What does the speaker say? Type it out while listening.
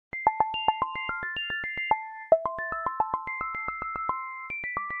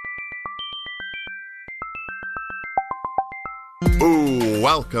Ooh,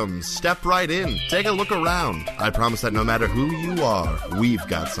 welcome. Step right in. Take a look around. I promise that no matter who you are, we've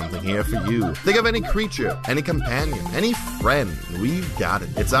got something here for you. Think of any creature, any companion, any friend. We've got it.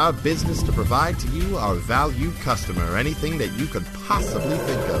 It's our business to provide to you, our valued customer, anything that you could possibly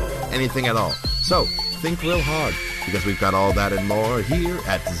think of. Anything at all. So, think real hard, because we've got all that and more here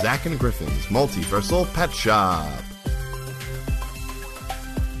at Zach and Griffin's Multiversal Pet Shop.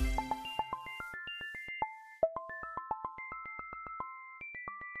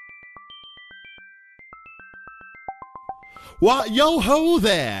 Why, yo-ho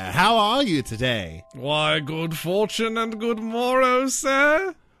there! How are you today? Why, good fortune and good morrow,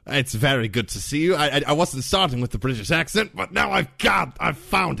 sir. It's very good to see you. I wasn't starting with the British accent, but now I've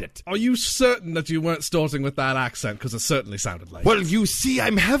found it. Are you certain that you weren't starting with that accent? Because it certainly sounded like Well, it. you see,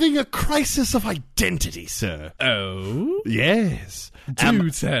 I'm having a crisis of identity, sir. Oh? Yes.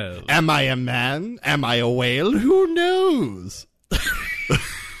 Do tell. Am I a man? Am I a whale? Who knows?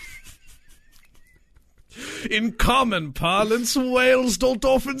 In common parlance, whales don't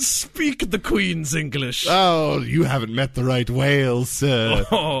often speak the Queen's English. Oh, you haven't met the right whale, sir.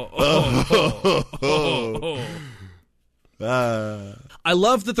 I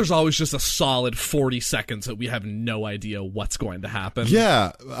love that there's always just a solid 40 seconds that we have no idea what's going to happen.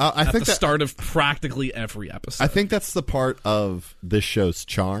 Yeah, I At think the start of practically every episode. I think that's the part of this show's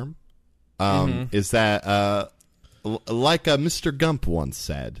charm, is that, like Mr. Gump once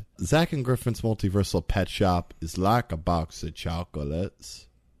said, Zach and Griffin's Multiversal Pet Shop is like a box of chocolates.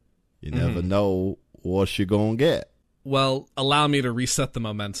 You never know what you're gonna get. Well, allow me to reset the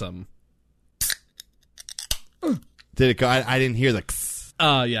momentum. Did it go? I didn't hear the.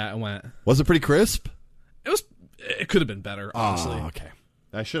 Yeah, it went. Was it pretty crisp? It could have been better, honestly. Oh, okay.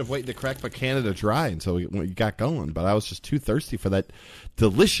 I should have waited to crack my Canada Dry until we got going, but I was just too thirsty for that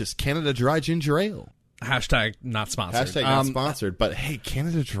delicious Canada Dry ginger ale. Hashtag not sponsored. Hashtag not sponsored, but hey,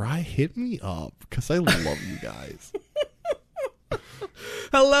 Canada Dry, hit me up, because I love you guys.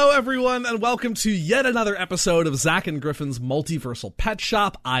 Hello, everyone, and welcome to yet another episode of Zach and Griffin's Multiversal Pet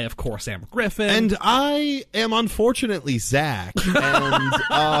Shop. I, of course, am Griffin. And I am, unfortunately, Zach. And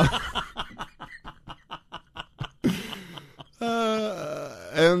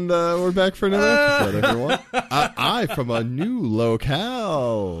we're back for another episode, everyone. I from a new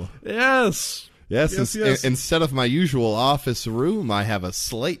locale. Yes. Yes. Instead of my usual office room, I have a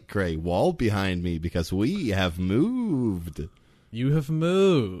slate gray wall behind me because we have moved. You have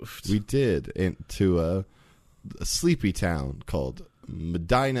moved. We did into a sleepy town called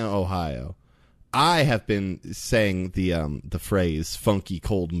Medina, Ohio. I have been saying the phrase "funky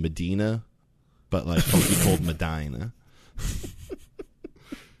cold Medina," but like funky cold Medina.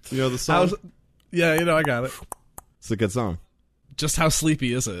 You know the song? Yeah, I got it. It's a good song. Just how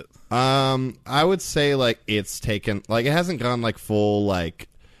sleepy is it? I would say like it's taken like it hasn't gone like full like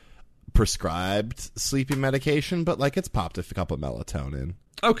prescribed sleepy medication, but like it's popped a couple of melatonin.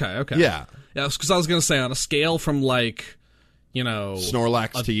 Okay. Yeah, because I was gonna say on a scale from like,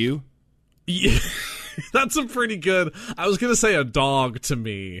 Snorlax to you. Yeah, that's a pretty good. I was gonna say a dog to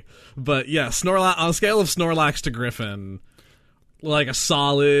me, but yeah, Snorlax on a scale of Snorlax to Griffin, like a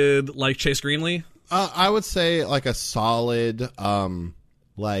solid like Chase Greenlee. I would say like a solid,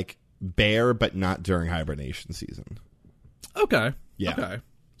 like bear, but not during hibernation season. Okay. Yeah. Okay.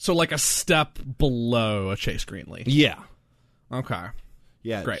 So like a step below a Chase Greenlee. Yeah. Okay.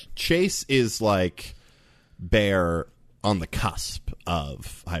 Yeah. Great. Chase is like bear on the cusp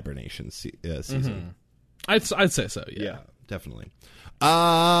of hibernation season. Mm-hmm. I'd say so. Yeah. Definitely.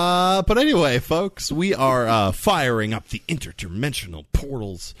 But anyway, folks, we are firing up the interdimensional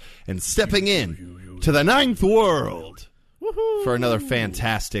portals and stepping in to the Ninth World for another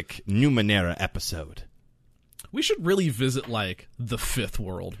fantastic Numenera episode. We should really visit like the Fifth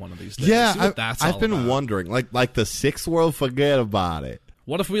World one of these days. Yeah, See what that's all I've been about. wondering, like the Sixth World, forget about it.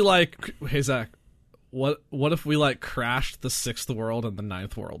 What if we hey Zach, what if we crashed the Sixth World and the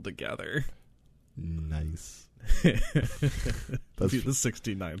Ninth World together? Nice. That's the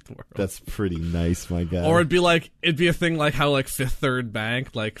 69th world. That's pretty nice, my guy. Or it'd be a thing like how Fifth Third Bank,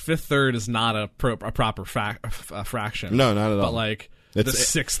 Fifth Third is not a proper fraction. No, not at all. But the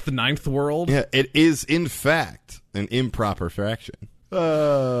sixth, ninth world. Yeah, it is in fact an improper fraction.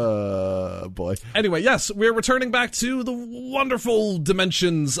 Boy. Anyway, yes, we're returning back to the wonderful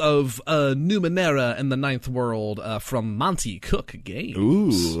dimensions of Numenera and the Ninth World from Monty Cook Games.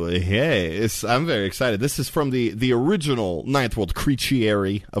 Ooh, hey, I'm very excited. This is from the original Ninth World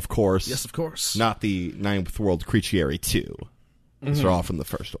Creaciary, of course. Yes, of course. Not the Ninth World Creaciary 2. These are all from the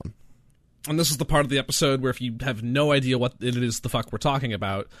first one. and this is the part of the episode where if you have no idea what it is the fuck we're talking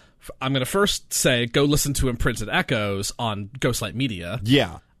about, I'm going to first say go listen to Imprinted Echoes on Ghostlight Media.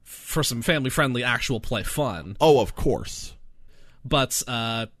 Yeah. For some family-friendly actual play fun. Oh, of course. But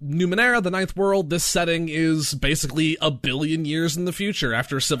Numenera, the Ninth World, this setting is basically 1 billion years in the future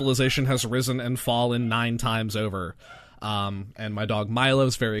after civilization has risen and fallen 9 times over. And my dog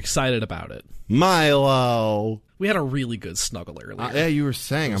Milo's very excited about it. Milo! We had a really good snuggle earlier. Yeah, you were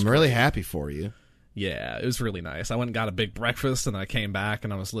saying. I'm really happy for you. Yeah, it was really nice. I went and got a big breakfast, and then I came back,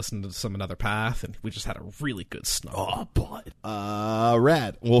 and I was listening to some Another Path, and we just had a really good snuggle. Oh, boy.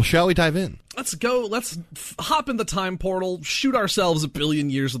 Rad. Well, shall we dive in? Let's go. Let's hop in the time portal, shoot ourselves 1 billion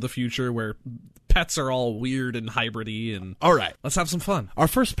years of the future where pets are all weird and hybrid-y, and all right, let's have some fun. Our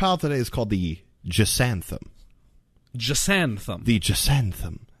first pal today is called the Jasanthum. Jasanthum. The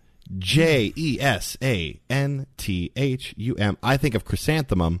Jasanthum. Jesanthum. I think of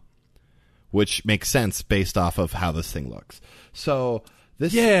chrysanthemum, which makes sense based off of how this thing looks. So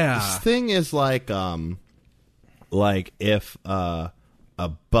this thing is like if a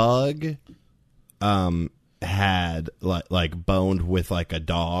bug had like boned with like a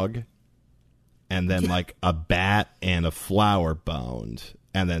dog, and then like a bat and a flower boned,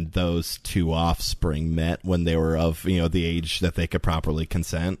 and then those two offspring met when they were of the age that they could properly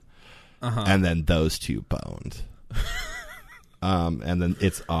consent, and then those two boned. And then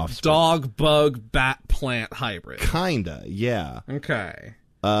it's offspring. Dog, bug, bat, plant hybrid. Kinda, yeah. Okay.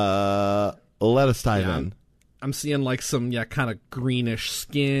 Let us dive in. I'm seeing like some kind of greenish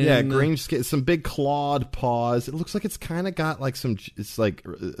skin. Yeah, green skin, some big clawed paws. It looks like it's kind of got like some. It's like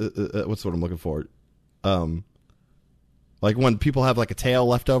what's what I'm looking for? Like when people have like a tail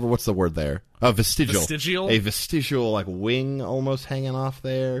left over. What's the word there? Vestigial. Vestigial. A vestigial like wing almost hanging off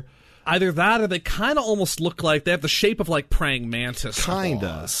there. Either that, or they kind of almost look like they have the shape of like praying mantis.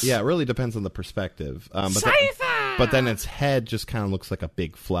 Kinda. Yeah, it really depends on the perspective. But then its head just kind of looks like a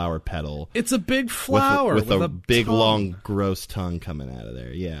big flower petal. It's a big flower with a big, tongue. long, gross tongue coming out of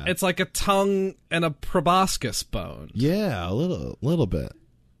there. Yeah, it's like a tongue and a proboscis bone. Yeah, a little bit.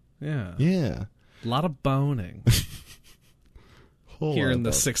 Yeah, yeah, a lot of boning here in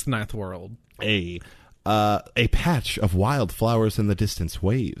the 6th Ninth World. A patch of wild flowers in the distance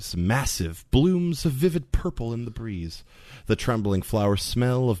waves, massive blooms of vivid purple in the breeze. The trembling flowers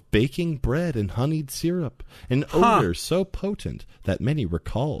smell of baking bread and honeyed syrup, an odor so potent that many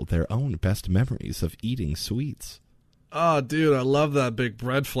recall their own best memories of eating sweets. Oh, dude, I love that big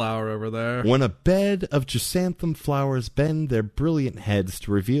bread flower over there. When a bed of chrysanthemum flowers bend their brilliant heads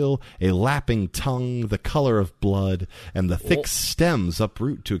to reveal a lapping tongue the color of blood, and the thick stems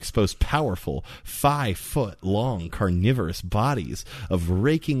uproot to expose powerful 5-foot-long carnivorous bodies of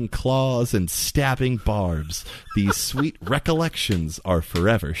raking claws and stabbing barbs, these sweet recollections are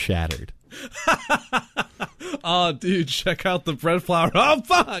forever shattered. Oh, dude, check out the bread flower. Oh,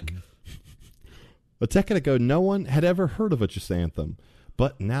 fuck! A decade ago, no one had ever heard of a chrysanthemum,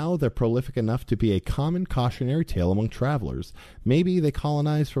 but now they're prolific enough to be a common cautionary tale among travelers. Maybe they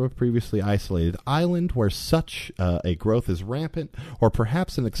colonized from a previously isolated island where such a growth is rampant, or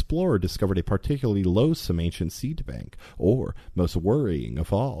perhaps an explorer discovered a particularly loathsome ancient seed bank, or, most worrying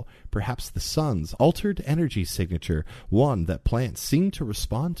of all, perhaps the sun's altered energy signature, one that plants seem to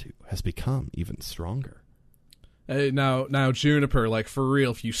respond to, has become even stronger. Hey, now, Juniper, like, for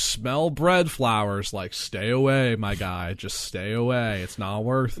real, if you smell bread flowers, like, stay away, my guy. Just stay away. It's not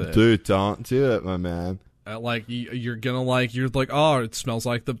worth it. Dude, don't do it, my man. You're like, oh, it smells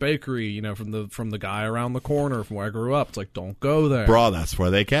like the bakery, from the guy around the corner from where I grew up. It's like, don't go there. Bro, that's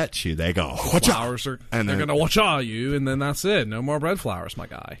where they get you. They go, watch flowers out. They're going to watch out you, and then that's it. No more bread flowers, my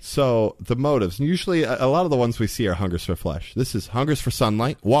guy. So, the motives. Usually, a lot of the ones we see are hungers for flesh. This is hungers for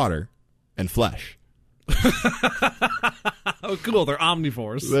sunlight, water, and flesh. Oh, cool. They're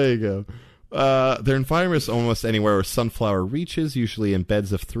omnivores. There you go. Their environment is almost anywhere where sunflower reaches, usually in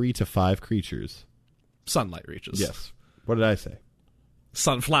beds of 3 to 5 creatures. Sunlight reaches. Yes. What did I say?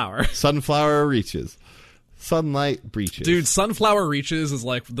 Sunflower. Sunflower reaches. Sunlight breaches. Dude, Sunflower Reaches is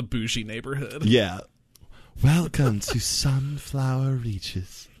like the bougie neighborhood. Yeah. Welcome to Sunflower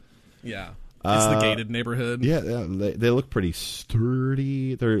Reaches. Yeah. It's the gated neighborhood. Yeah, they look pretty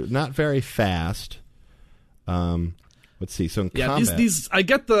sturdy. They're not very fast. Let's see. So in combat, these I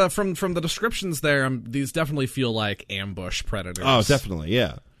get from the descriptions there. These definitely feel like ambush predators. Oh, definitely,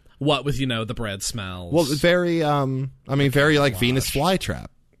 yeah. What with the bread smells? Well, very very like Venus flytrap.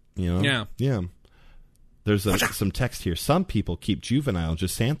 Yeah. There's some text here. Some people keep juvenile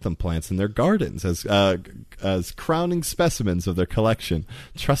chrysanthemum plants in their gardens as crowning specimens of their collection,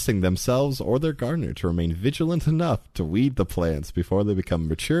 trusting themselves or their gardener to remain vigilant enough to weed the plants before they become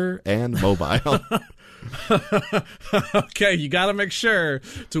mature and mobile. Okay, you gotta make sure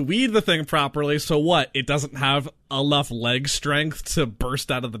to weed the thing properly so what? It doesn't have enough leg strength to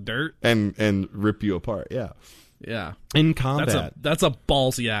burst out of the dirt? and rip you apart, yeah. Yeah. In combat. That's a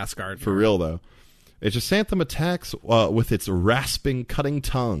ballsy-ass gardener. For real, though. A chrysanthemum attacks with its rasping, cutting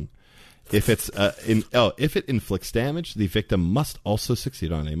tongue. If it inflicts damage, the victim must also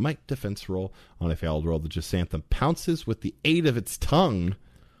succeed on a might defense roll. On a failed roll, the chrysanthemum pounces with the aid of its tongue.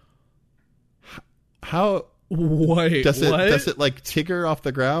 How? Wait, does it? what? Does it like Tigger off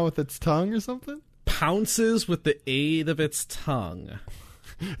the ground with its tongue or something? Pounces with the aid of its tongue.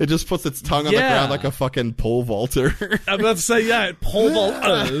 It just puts its tongue on the ground like a fucking pole vaulter. I'm about to say, yeah, pole vault.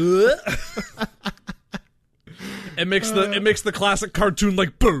 It makes the classic cartoon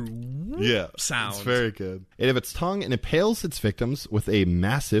like boom. Yeah, sound. It's very good. It of its tongue and impales its victims with a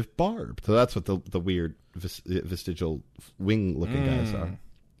massive barb. So that's what the weird vestigial wing-looking guys are.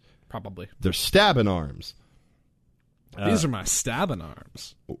 Probably. They're stabbing arms. These are my stabbing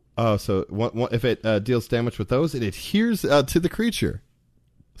arms. Oh, so if it deals damage with those, it adheres to the creature.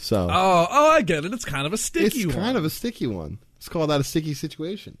 So I get it. It's kind of a sticky one. It's kind of a sticky one. Let's call that a sticky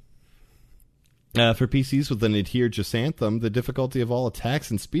situation. For PCs with an adhered chrysanthemum, the difficulty of all attacks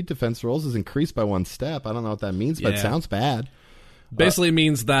and speed defense rolls is increased by 1 step. I don't know what that means, but it sounds bad. Basically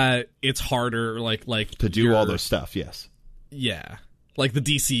means that it's harder, like to do all their stuff. Yes. Yeah, like the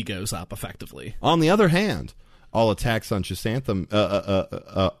DC goes up effectively. On the other hand, all attacks on chrysanthemum,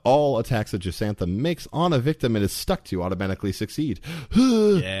 all attacks that chrysanthemum makes on a victim it is stuck to automatically succeed.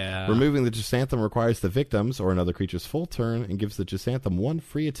 Yeah. Removing the chrysanthemum requires the victim's or another creature's full turn and gives the chrysanthemum 1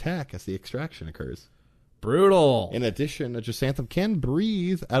 free attack as the extraction occurs. Brutal. In addition, a chrysanthemum can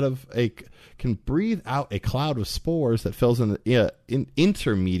breathe out a cloud of spores that fills in the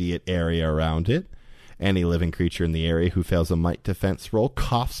intermediate area around it. Any living creature in the area who fails a might defense roll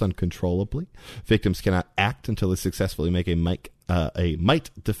coughs uncontrollably. Victims cannot act until they successfully make a might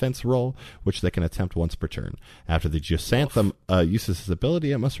defense roll, which they can attempt once per turn. After the chrysanthemum uses its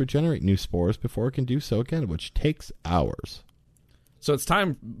ability, it must regenerate new spores before it can do so again, which takes hours. So it's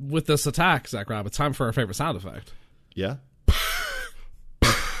time with this attack, Zach Rob. It's time for our favorite sound effect. Yeah?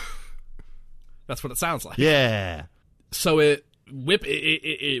 That's what it sounds like. Yeah. So it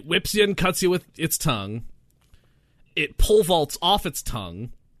whips you and cuts you with its tongue. It pole vaults off its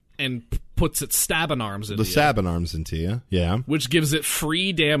tongue and puts its stabbing arms into you. The stabbing arms into you, yeah. Which gives it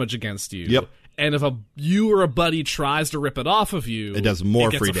free damage against you. Yep. And if you or a buddy tries to rip it off of you, it does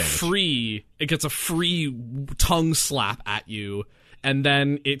more free damage. It gets a free tongue slap at you, and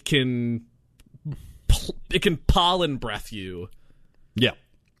then it can pollen breath you. Yeah.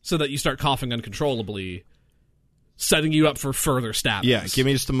 So that you start coughing uncontrollably, setting you up for further stabbings. Yeah, give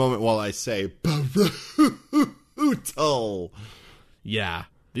me just a moment while I say brutal. Yeah.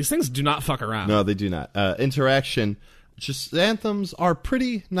 These things do not fuck around. No, they do not. Interaction. Chrysanthemums are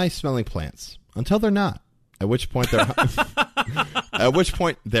pretty nice smelling plants until they're not. At which point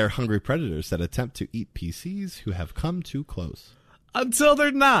they're hungry predators that attempt to eat PCs who have come too close. Until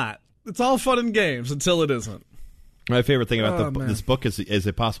they're not. It's all fun and games until it isn't. My favorite thing about this book is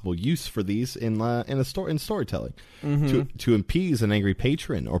a possible use for these in storytelling. Mm-hmm. To appease an angry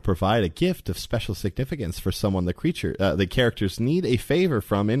patron or provide a gift of special significance for someone the characters need a favor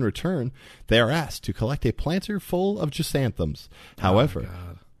from in return, they are asked to collect a planter full of chrysanthemums. However,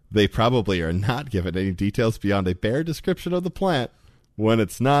 they probably are not given any details beyond a bare description of the plant when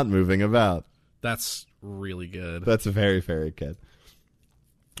it's not moving about. That's really good. That's very, very good.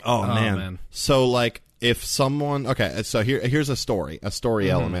 Oh man. So like, if someone... Okay, so here's a story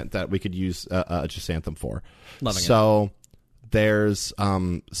element that we could use a chrysanthemum for. Loving it. So there's,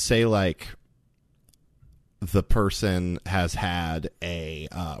 say, like, the person has had a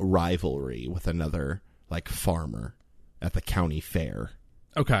rivalry with another, like, farmer at the county fair.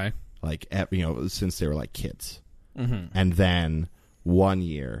 Okay. Like, since they were, like, kids. Mm-hmm. And then one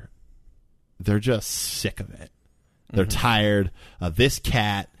year, they're just sick of it. They're tired of this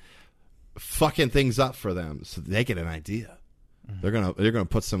cat fucking things up for them, so they get an idea. They're gonna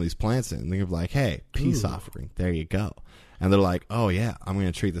put some of these plants in. They're gonna be like, "Hey, peace offering. There you go." And they're like, "Oh yeah, I'm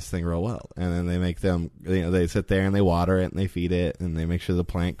gonna treat this thing real well." And then they make them, they sit there and they water it and they feed it and they make sure the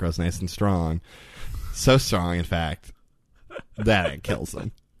plant grows nice and strong. So strong, in fact, that it kills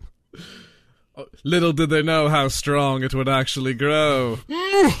them. Little did they know how strong it would actually grow.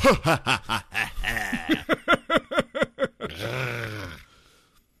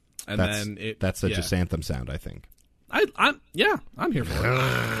 And then that's a Chrysanthemum sound, I think. I'm here for it.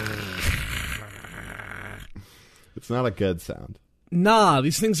 It's not a good sound. Nah,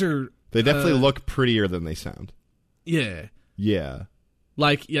 these things are... They definitely look prettier than they sound. Yeah. Yeah.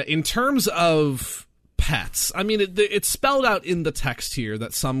 Like, yeah, in terms of pets, I mean, it's spelled out in the text here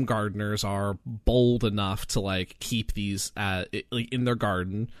that some gardeners are bold enough to, like, keep these in their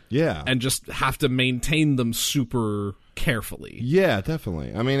garden. Yeah. And just have to maintain them super carefully. Yeah,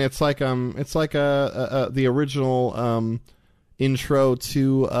 definitely. I mean, it's like the original intro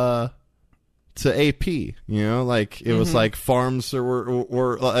to AP, you know, like it was like farms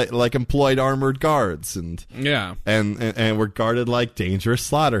were like employed armored guards and were guarded like dangerous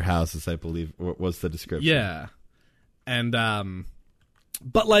slaughterhouses, I believe was the description. Yeah. And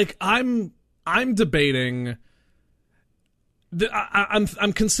but like I'm debating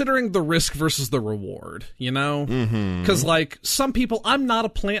I'm considering the risk versus the reward, you know? Because like some people, I'm not a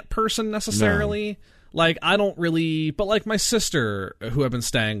plant person necessarily. No. Like, I don't really... But, like, my sister, who I've been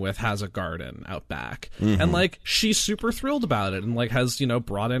staying with, has a garden out back. And, like, she's super thrilled about it and, like, has, you know,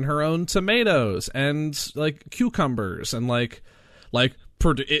 brought in her own tomatoes and, like, cucumbers. And, like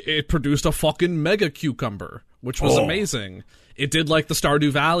it produced a fucking mega cucumber, which was amazing. It did, like, the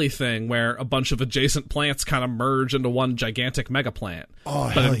Stardew Valley thing where a bunch of adjacent plants kind of merge into one gigantic mega plant. Oh,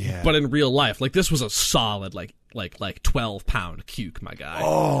 hell yeah. But in real life, like, this was a solid, like 12-pound cuke, my guy.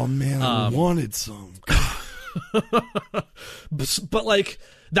 Oh, man, I wanted some. But, like,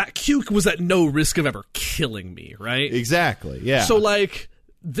 that cuke was at no risk of ever killing me, right? Exactly, yeah. So, like...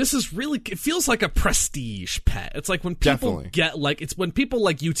 This is really, it feels like a prestige pet. It's like when people get like, it's when people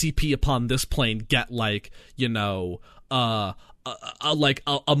like UTP upon this plane get like, you know, a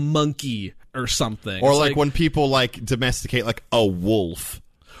monkey or something. Or like when people like domesticate like a wolf.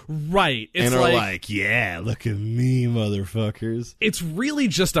 Right. It's and are like, yeah, look at me, motherfuckers. It's really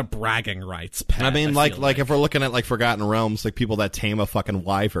just a bragging rights pet. I mean, like if we're looking at like Forgotten Realms, like people that tame a fucking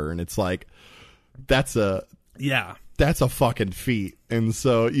wyvern, it's like, that's a fucking feat. And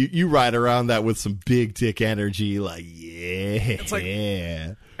so you ride around that with some big dick energy, like, yeah. It's like,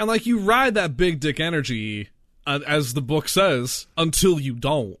 and like you ride that big dick energy, as the book says, until you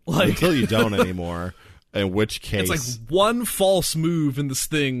don't. Like, until you don't anymore. In which case... It's like one false move and this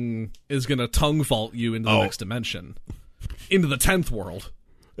thing is going to tongue vault you into the next dimension. Into the 10th world.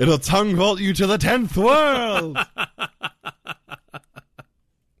 It'll tongue vault you to the 10th world!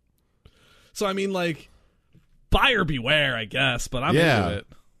 So, I mean, like... Buyer beware, I guess, but I'm into it.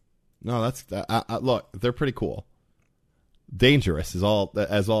 No, that's look. They're pretty cool. Dangerous as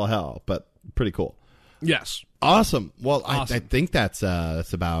all hell, but pretty cool. Yes. Awesome. Well, awesome. I think that's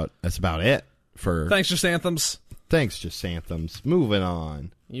about it for. Thanks, Chrysanthemums. Thanks, Chrysanthemums. Moving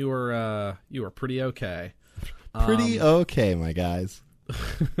on. You were pretty okay. Pretty okay, my guys.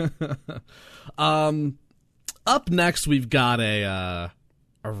 Up next, we've got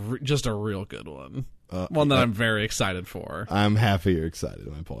just a real good one. One that I'm very excited for. I'm happy you're excited,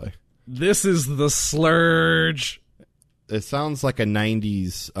 my boy. This is the Slurge. It sounds like a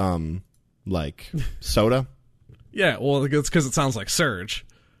 90s, like, soda. Yeah, well, it's because it sounds like Surge.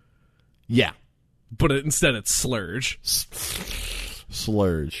 Yeah. But instead it's Slurge.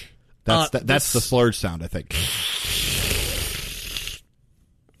 Slurge. That's the Slurge sound, I think.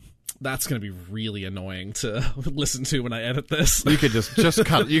 That's going to be really annoying to listen to when I edit this. You could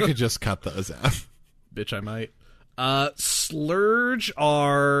just cut those out. Bitch, I might. Slurge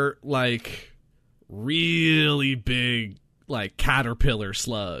are, like, really big, like, caterpillar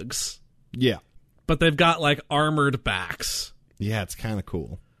slugs. Yeah. But they've got, like, armored backs. Yeah, it's kind of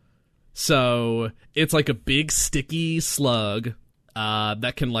cool. So, it's like a big, sticky slug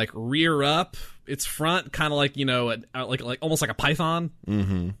that can, like, rear up its front, kind of like, you know, like almost like a python.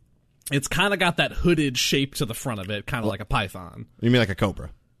 Mm-hmm. It's kind of got that hooded shape to the front of it, kind of like a python. You mean like a cobra?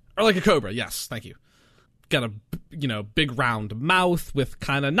 Or like a cobra, yes, thank you. Got a, you know, big round mouth with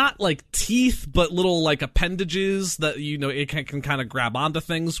kind of not like teeth, but little like appendages that, you know, it can kind of grab onto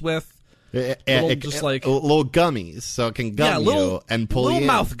things with. Just like little gummies, so it can gum you and pull you in. Little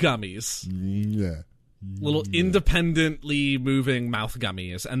mouth gummies. Yeah. Little independently moving mouth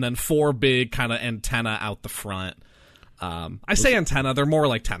gummies, and then 4 big kind of antenna out the front. I say antenna; they're more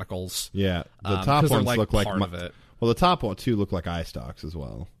like tentacles. Yeah, the top ones look like part of it. Well, the top one too look like eye stalks as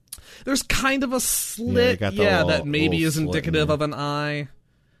well. There's kind of a slit, that maybe is indicative of an eye.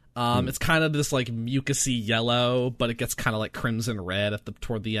 It's kind of this like mucusy yellow, but it gets kind of like crimson red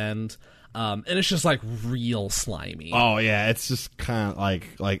toward the end, and it's just like real slimy. Oh yeah, it's just kind of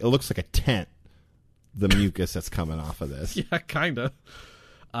like it looks like a tent. The mucus that's coming off of this, yeah, kind of.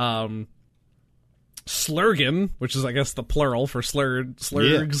 Slurgan, which is, I guess, the plural for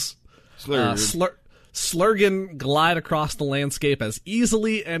slurgs. Slurgan glide across the landscape as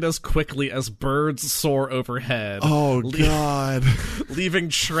easily and as quickly as birds soar overhead. Oh, God. Leaving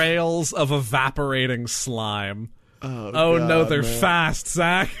trails of evaporating slime. Oh God, no, they're man. fast,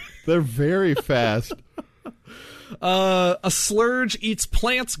 Zach. They're very fast. A slurge eats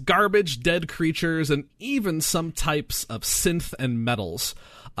plants, garbage, dead creatures, and even some types of synth and metals.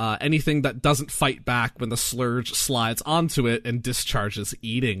 Anything that doesn't fight back when the slurge slides onto it and discharges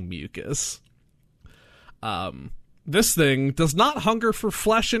eating mucus. This thing does not hunger for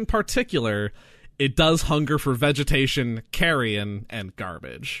flesh in particular. It does hunger for vegetation, carrion, and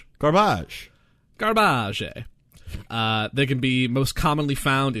garbage. Garbage. They can be most commonly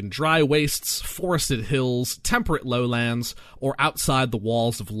found in dry wastes, forested hills, temperate lowlands, or outside the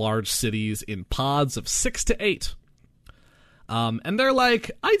walls of large cities in pods of 6 to 8. And they're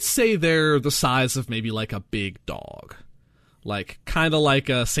I'd say they're the size of maybe like a big dog. Kind of like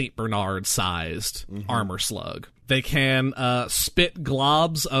a St. Bernard-sized armor slug. They can spit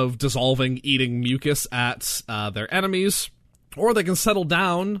globs of dissolving, eating mucus at their enemies, or they can settle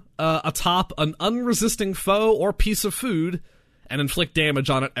down atop an unresisting foe or piece of food and inflict damage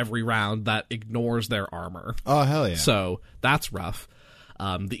on it every round that ignores their armor. Oh, hell yeah. So, that's rough.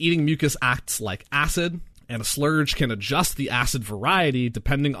 The eating mucus acts like acid, and a slurge can adjust the acid variety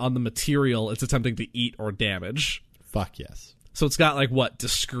depending on the material it's attempting to eat or damage. Fuck yes. So it's got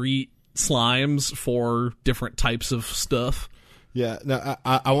discrete slimes for different types of stuff. Yeah, no,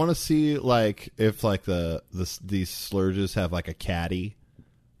 I want to see if these slurges have a caddy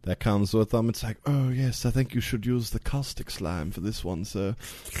that comes with them. It's oh yes, I think you should use the caustic slime for this one, sir.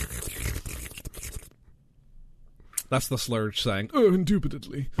 That's the slurge saying, "Oh,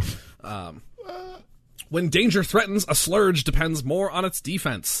 indubitably." When danger threatens, a slurge depends more on its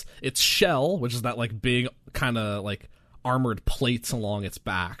defense. Its shell, which is that big kind of armored plates along its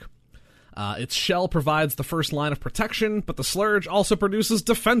back. Its shell provides the first line of protection, but the slurge also produces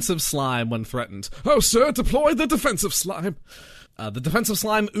defensive slime when threatened. Oh, sir, deploy the defensive slime. The defensive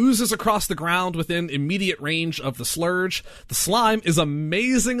slime oozes across the ground within immediate range of the slurge. The slime is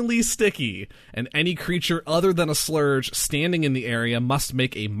amazingly sticky, and any creature other than a slurge standing in the area must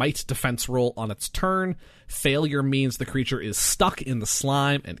make a might defense roll on its turn. Failure means the creature is stuck in the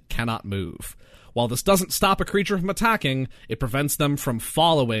slime and cannot move. While this doesn't stop a creature from attacking, it prevents them from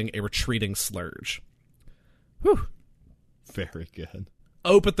following a retreating slurge. Whew. Very good.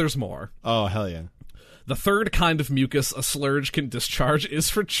 Oh, but there's more. Oh, hell yeah. The third kind of mucus a slurge can discharge is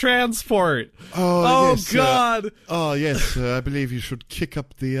for transport. Oh yes, God. Oh, yes, I believe you should kick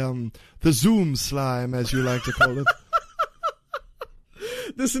up the Zoom slime, as you like to call it.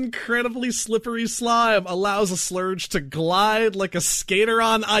 This incredibly slippery slime allows a slurge to glide like a skater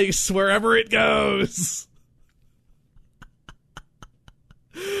on ice wherever it goes.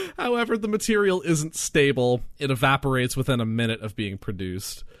 However, the material isn't stable. It evaporates within a minute of being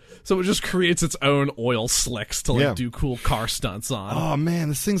produced. So it just creates its own oil slicks to do cool car stunts on. Oh man,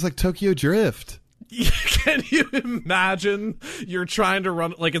 this thing's like Tokyo Drift. Can you imagine you're trying to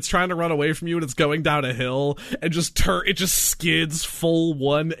run, it's trying to run away from you and it's going down a hill and it just skids full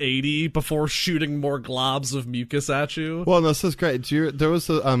 180 before shooting more globs of mucus at you? Well, no, this is great. There was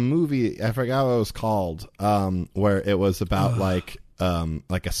a movie, I forgot what it was called, where it was about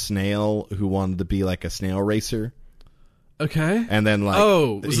a snail who wanted to be a snail racer. Okay. And then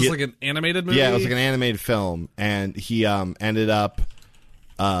was this an animated movie? Yeah, it was an animated film, and he ended up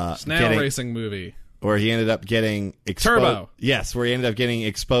snail racing movie. Where he ended up getting exposed. Turbo. Yes, where he ended up getting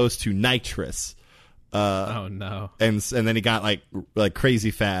exposed to nitrous. Oh no. And then he got like crazy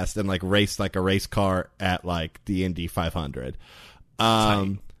fast and raced a race car at the Indy 500.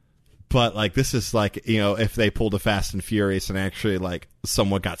 But this is if they pulled a Fast and Furious and actually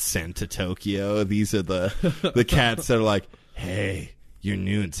someone got sent to Tokyo, these are the cats that are hey, you're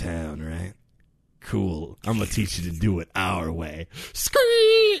new in town, right? Cool. I'm gonna teach you to do it our way.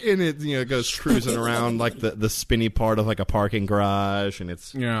 Scree! And it goes cruising around the spinny part of a parking garage, and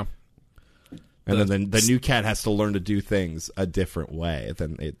it's And then the new cat has to learn to do things a different way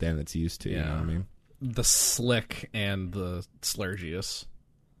than it's used to. You know what I mean? The slick and the slurgious.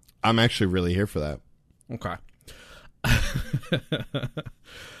 I'm actually really here for that. Okay.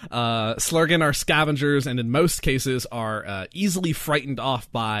 Slurgan are scavengers and in most cases are easily frightened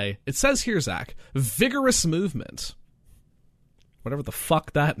off by, it says here, Zach, vigorous movement. Whatever the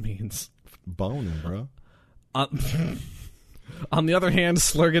fuck that means. Boning, bro. On the other hand,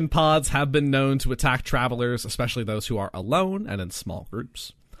 Slurgan pods have been known to attack travelers, especially those who are alone and in small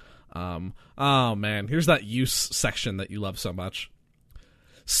groups. Oh man, here's that use section that you love so much.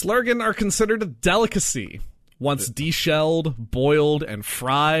 Slurgen are considered a delicacy, once deshelled, boiled, and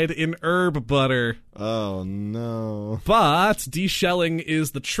fried in herb butter. Oh, no. But deshelling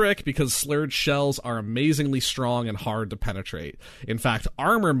is the trick because slurge shells are amazingly strong and hard to penetrate. In fact,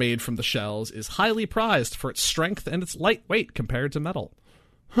 armor made from the shells is highly prized for its strength and its light weight compared to metal.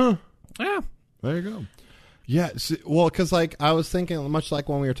 Huh. Yeah. There you go. Yeah, well, because, like, I was thinking, much like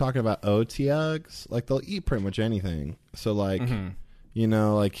when we were talking about Otyughs, like, they'll eat pretty much anything. So, like, you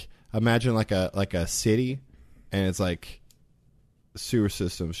know, like, imagine, like a city, and it's, like, sewer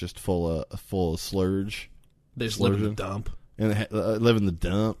systems just full of slurge. They just live in the dump. And live in the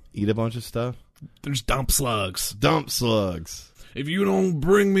dump, eat a bunch of stuff. There's dump slugs. Dump slugs. If you don't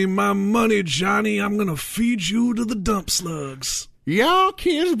bring me my money, Johnny, I'm gonna feed you to the dump slugs. Y'all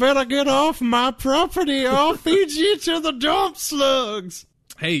kids better get off my property or I'll feed you to the dump slugs.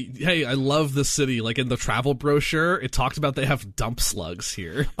 Hey, I love this city. Like, in the travel brochure, it talked about they have dump slugs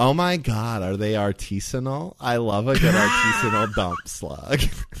here. Oh my god, are they artisanal? I love a good artisanal dump slug.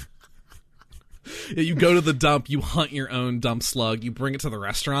 Yeah, you go to the dump, you hunt your own dump slug, you bring it to the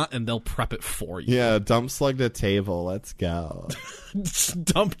restaurant, and they'll prep it for you. Yeah, dump slug to table. Let's go.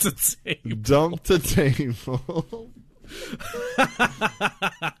 Dump to table. Dump to table.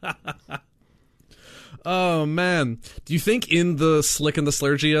 Oh man, do you think in the Slick and the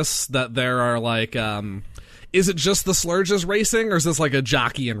Slurgius that there are like is it just the Slurges racing, or is this like a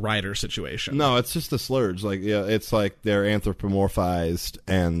jockey and rider situation? No, it's just the slurge. Like, yeah, it's like they're anthropomorphized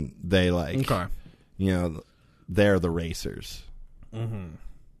and they like, okay, you know, they're the racers.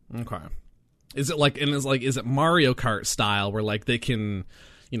 Okay. Is it like, and is it Mario Kart style where like they can,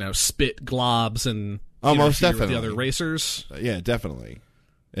 you know, spit globs and most interfere with definitely the other racers? Yeah, definitely.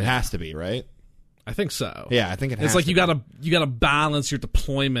 It has to be, right? I think so. Yeah, I think it has It's like to you gotta balance your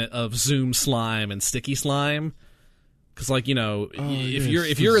deployment of Zoom slime and sticky slime, because like, you know,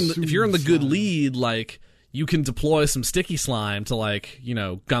 if you're in the good lead, like you can deploy some sticky slime to like, you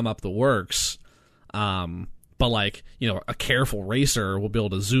know, gum up the works, but like, you know, a careful racer will be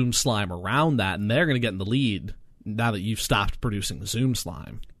able to Zoom slime around that, and they're gonna get in the lead now that you've stopped producing Zoom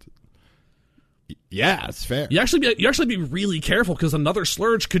slime. Yeah, it's fair. You actually be really careful because another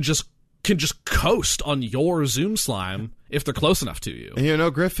slurge can just coast on your Zoom slime if they're close enough to you. And you know,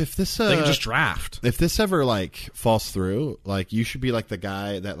 Griff, if this they can just draft. If this ever like falls through, like you should be like the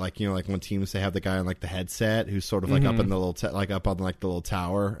guy that, like, you know, like when teams, they have the guy on like the headset who's sort of like up in the little like up on like the little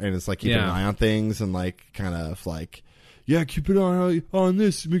tower, and it's like keeping an eye on things and like kind of like, yeah, keep an eye on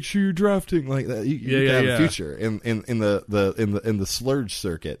this. Make sure you're drafting like that. You can have a future in the slurge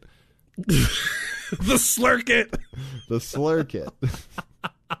circuit. The slurkit. The slurkit.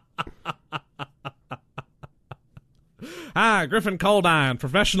 Hi, Griffin Coldine,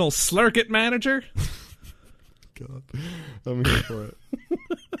 professional slurkit manager. God, I'm here for it.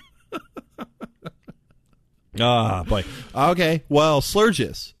 Ah, boy. Okay, well,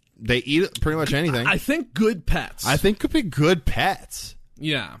 slurges. They eat pretty much anything. I think good pets. I think could be good pets.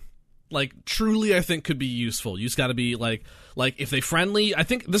 Yeah. Like, truly, I think could be useful. You just got to be like if they friendly. I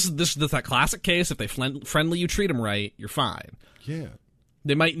think this is that classic case. If they friendly, you treat them right, you're fine. Yeah.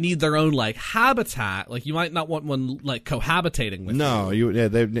 They might need their own like habitat. Like, you might not want one like cohabitating with you.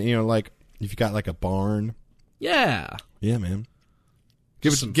 They like if you got like a barn. Yeah. Yeah, man.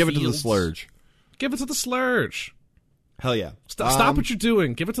 Give it to the slurge. Give it to the slurge. Hell yeah. Stop what you're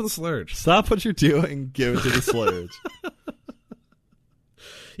doing. Give it to the slurge. Stop what you're doing. Give it to the slurge.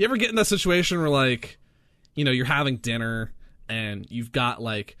 You ever get in that situation where, like, you know, you're having dinner and you've got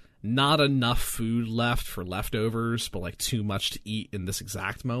like not enough food left for leftovers, but like too much to eat in this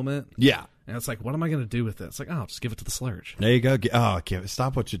exact moment? Yeah. And it's like, what am I going to do with it? It's like, oh, just give it to the slurge. There you go. Give it.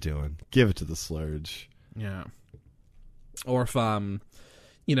 Stop what you're doing. Give it to the slurge. Yeah. Or if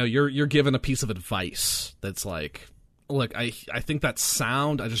you know, you're given a piece of advice that's like, look, I think that's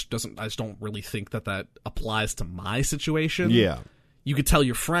sound. I just don't really think that applies to my situation. Yeah. You could tell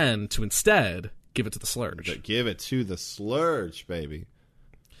your friend to instead give it to the slurge. Give it to the slurge, baby.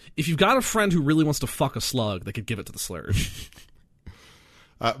 If you've got a friend who really wants to fuck a slug, they could give it to the slurge.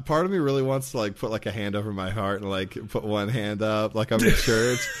 Part of me really wants to like put like a hand over my heart and like put one hand up like I'm in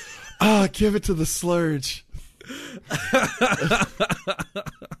church. Give it to the slurge.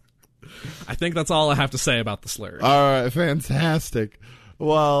 I think that's all I have to say about the slurge. All right, fantastic.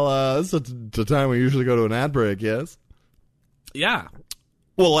 Well, this is the time we usually go to an ad break, yes? Yeah.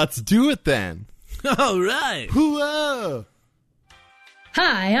 Well, let's do it then. All right. Whoa.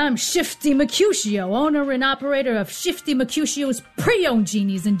 Hi, I'm Shifty Mercutio, owner and operator of Shifty Mercutio's pre-owned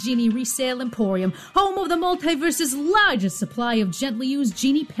genies and genie resale emporium, home of the multiverse's largest supply of gently used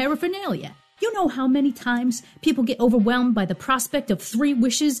genie paraphernalia. You know how many times people get overwhelmed by the prospect of 3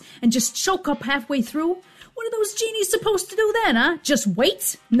 wishes and just choke up halfway through? What are those genies supposed to do then, huh? Just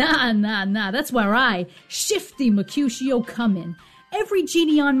wait? Nah. That's where I, Shifty Mercutio, come in. Every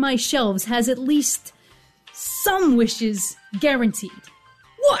genie on my shelves has at least some wishes guaranteed.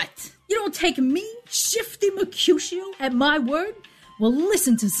 What? You don't take me, Shifty Mercutio, at my word? Well,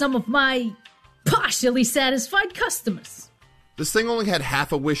 listen to some of my partially satisfied customers. This thing only had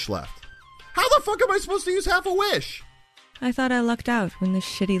half a wish left. How the fuck am I supposed to use half a wish? I thought I lucked out when this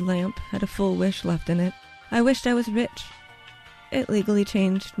shitty lamp had a full wish left in it. I wished I was rich. It legally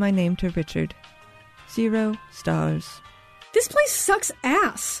changed my name to Richard. 0 stars. This place sucks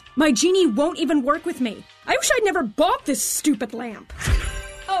ass. My genie won't even work with me. I wish I'd never bought this stupid lamp.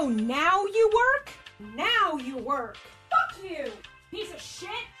 Oh, now you work? Now you work. Fuck you, piece of shit.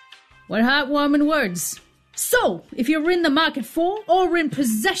 What heartwarming words. So, if you're in the market for or in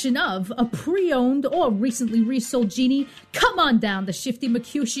possession of a pre-owned or recently resold genie, come on down to Shifty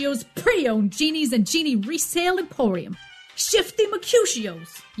Mercutio's pre-owned genies and genie resale emporium. Shifty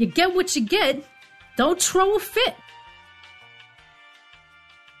Mercutio's. You get what you get. Don't throw a fit.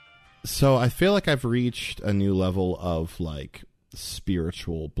 So I feel like I've reached a new level of like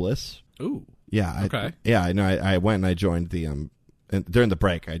spiritual bliss. Ooh. Yeah. Okay. I know. I went and I joined the and during the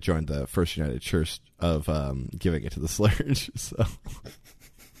break I joined the First United Church of giving it to the Slurge.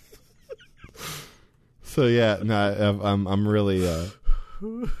 So yeah. No, I'm really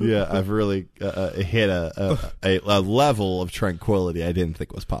I've really hit a level of tranquility I didn't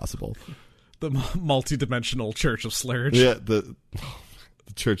think was possible. The multi-dimensional Church of Slurge. Yeah. The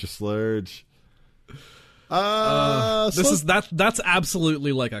Church of Slurge. That's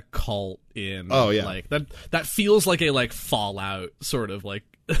absolutely like a cult in. Oh yeah, like that feels like a like Fallout sort of like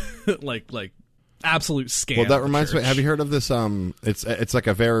like absolute scam. Well, that reminds me. Have you heard of this? It's like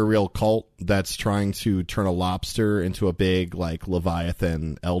a very real cult that's trying to turn a lobster into a big like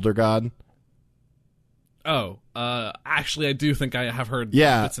Leviathan elder god. Oh, actually, I do think I have heard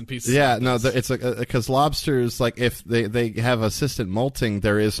bits and pieces. Yeah, of no, this. it's like because lobsters, like if they have assistant molting,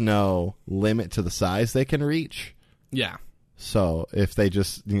 there is no limit to the size they can reach. Yeah. So if they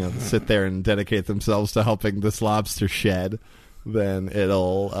just sit there and dedicate themselves to helping this lobster shed, then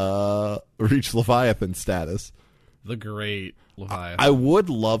it'll reach Leviathan status. The great Leviathan. I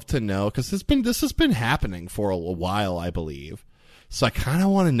would love to know because this has been happening for a while, I believe. So I kind of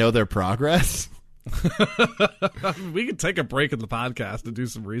want to know their progress. We could take a break in the podcast to do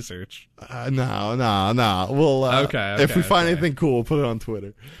some research. No. We'll if we find anything cool, we'll put it on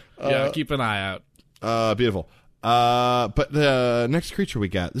Twitter. Yeah, keep an eye out. Beautiful. But the next creature we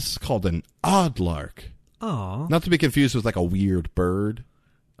got, this is called an oddlark. Aw. Not to be confused with like a weird bird.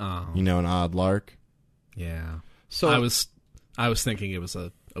 Oh. An oddlark. Yeah. So I was thinking it was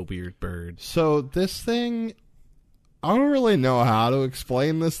a weird bird. So this thing, I don't really know how to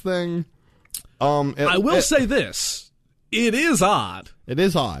explain this thing. I will say this. It is odd. It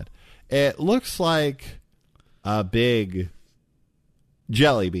is odd. It looks like a big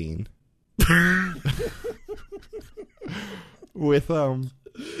jelly bean. With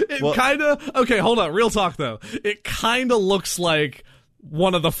okay, hold on. Real talk though. It kind of looks like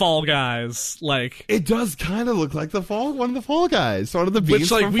one of the Fall Guys. Like it does kind of look like one of the Fall Guys. One of the beans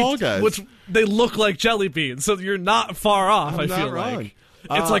from Fall Guys. Which they look like jelly beans. So you're not far off. I feel like.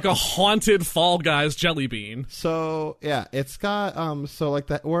 It's like a haunted Fall Guys jelly bean. So yeah, it's got so like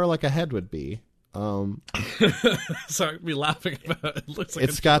that where like a head would be. Sorry, me laughing about it. It looks like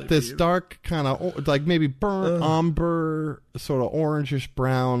it's got this bean. Dark kind of like maybe burnt umber, sort of orangish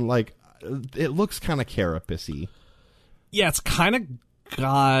brown. Like it looks kind of carapacey. Yeah, it's kind of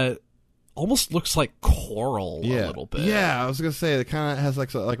got almost looks like coral a little bit. Yeah, I was gonna say it kind of has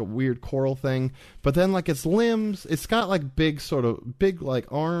like a weird coral thing, but then like its limbs, it's got like big like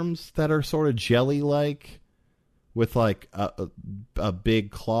arms that are sort of jelly like, with like a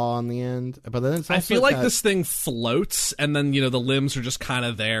big claw on the end. But then it's also I feel like this thing floats, and then the limbs are just kind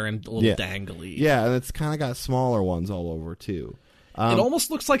of there and a little dangly. Yeah, and it's kind of got smaller ones all over too. It almost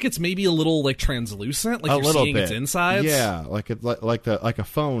looks like it's maybe a little like translucent, like you're seeing its insides. Yeah, like a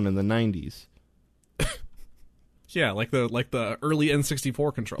phone in the 90s. Yeah, like the early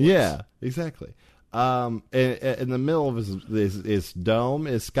N64 controllers. Yeah, exactly. In the middle of his dome,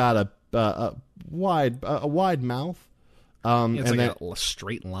 it's got a wide mouth. It's and like a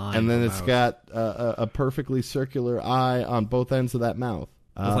straight line, and then it's got a perfectly circular eye on both ends of that mouth,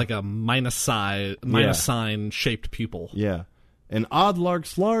 with like a minus sign shaped pupil. Yeah. An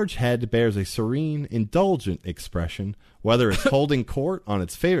oddlark's large head bears a serene, indulgent expression, whether it's holding court on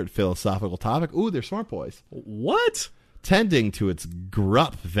its favorite philosophical topic. Ooh, they're smart boys. What? Tending to its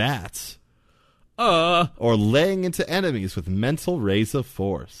grup vats. or laying into enemies with mental rays of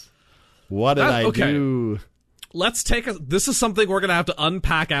force. What did I do? Let's take this is something we're going to have to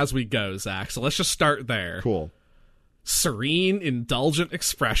unpack as we go, Zach. So let's just start there. Cool. Serene, indulgent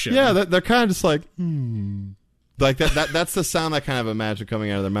expression. Yeah, they're kind of just like, Like that's the sound I kind of imagine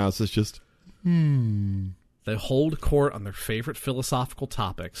coming out of their mouths. It's just, They hold court on their favorite philosophical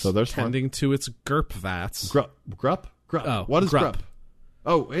topics, So there's tending to its GURP vats. Grup? Oh, What is grup. grup?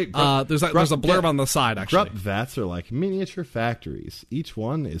 Oh, hey, grup. There's a blurb on the side, actually. Grup vats are like miniature factories. Each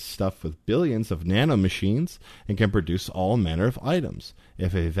one is stuffed with billions of nanomachines and can produce all manner of items.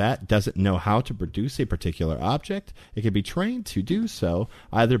 If a vat doesn't know how to produce a particular object, it can be trained to do so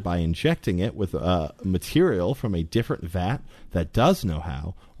either by injecting it with material from a different vat that does know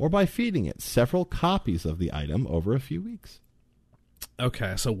how, or by feeding it several copies of the item over a few weeks.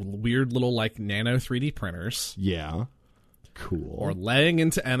 Okay, so weird little, like, nano 3D printers. Yeah. Cool. Or laying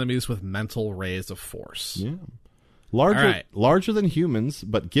into enemies with mental rays of force. Yeah. All right. Larger than humans,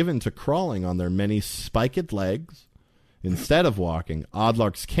 but given to crawling on their many spiked legs. Instead of walking,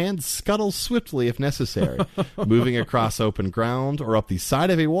 Oddlarks can scuttle swiftly if necessary, moving across open ground or up the side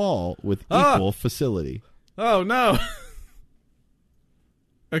of a wall with equal facility. Oh, no.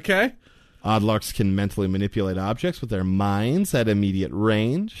 Okay. Oddlarks can mentally manipulate objects with their minds at immediate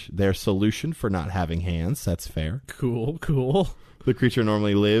range. Their solution for not having hands, that's fair. Cool. The creature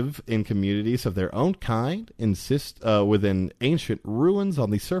normally live in communities of their own kind, insist within ancient ruins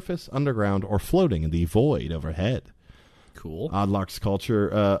on the surface, underground, or floating in the void overhead. Cool. Oddlarks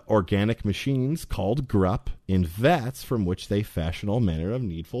culture organic machines called grup in vats from which they fashion all manner of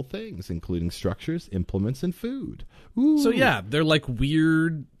needful things, including structures, implements, and food. Ooh. So yeah, they're like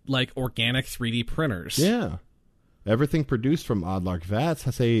weird, like organic 3D printers. Yeah. Everything produced from Oddlark vats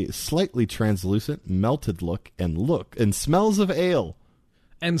has a slightly translucent, melted look and smells of ale.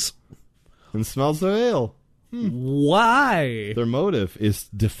 And smells of ale. Why? Their motive is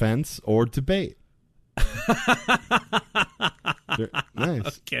defense or debate.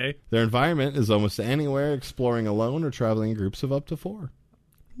 Nice. Okay. Their environment is almost anywhere, exploring alone or traveling in groups of up to 4.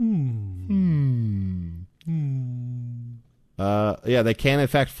 Yeah, they can in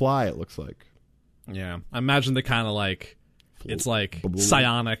fact fly, it looks like. Yeah. I imagine they kind of like, it's like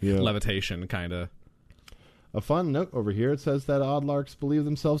psionic levitation, kind of. A fun note over here, it says that Oddlarks believe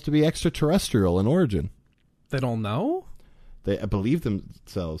themselves to be extraterrestrial in origin. They don't know? They believe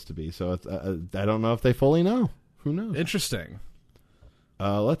themselves to be, so I don't know if they fully know. Who knows? Interesting.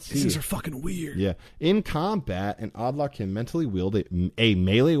 Let's see. These things are fucking weird. Yeah. In combat, an Oddlark can mentally wield a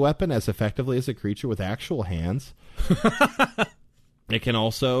melee weapon as effectively as a creature with actual hands. It can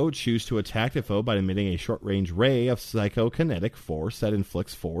also choose to attack the foe by emitting a short-range ray of psychokinetic force that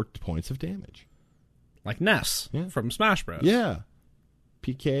inflicts 4 points of damage. Like Ness from Smash Bros. Yeah.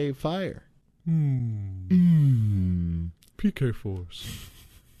 PK fire. PK Force.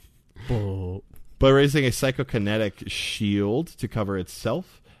 By raising a psychokinetic shield to cover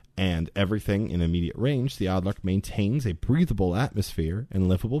itself and everything in immediate range, the Oddlark maintains a breathable atmosphere and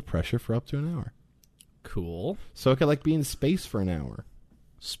livable pressure for up to an hour. Cool. So it could like be in space for an hour.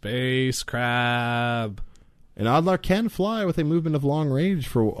 Space crab. An Oddlark can fly with a movement of long range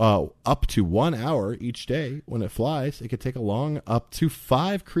for up to 1 hour each day. When it flies, it can take along up to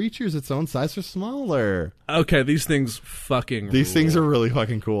 5 creatures its own size or smaller. Okay, these things fucking These things are really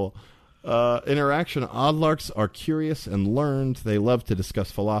fucking cool. Interaction. Oddlarks are curious and learned. They love to discuss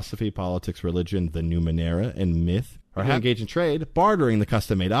philosophy, politics, religion, the Numenera, and myth. Or engage in trade, bartering the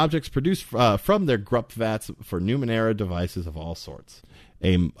custom-made objects produced from their grup vats for Numenera devices of all sorts.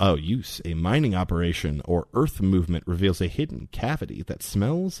 A mining operation or earth movement reveals a hidden cavity that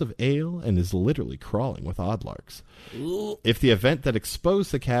smells of ale and is literally crawling with Oddlarks. If the event that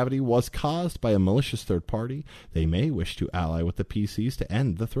exposed the cavity was caused by a malicious third party, they may wish to ally with the PCs to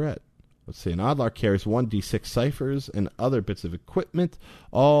end the threat. Let's see, an Oddlark carries 1d6 ciphers and other bits of equipment,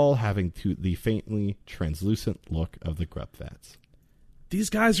 all having the faintly translucent look of the grup vats.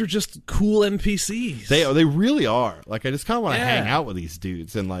 These guys are just cool NPCs. They really are. Like, I just kind of want to hang out with these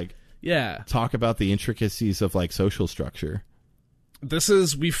dudes and, like, talk about the intricacies of, like, social structure.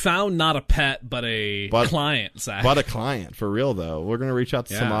 We found not a pet, but a client, Zach. But a client, for real, though. We're going to reach out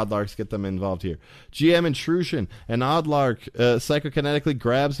to some Oddlarks, get them involved here. GM intrusion. An Oddlark psychokinetically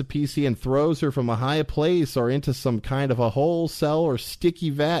grabs a PC and throws her from a high place or into some kind of a hole, cell, or sticky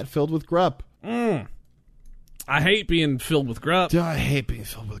vat filled with grup. I hate being filled with grup. I hate being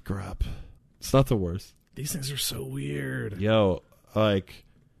filled with grup. It's not the worst. These things are so weird. Yo, like,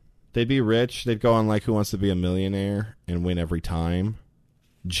 they'd be rich. They'd go on, like, Who Wants to Be a Millionaire and win every time.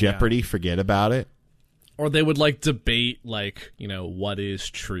 Jeopardy, forget about it. Or they would, like, debate, like, you know, what is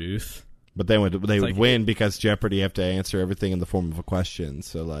truth? But they would win because Jeopardy you have to answer everything in the form of a question.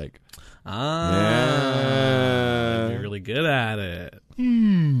 So like, you're really good at it.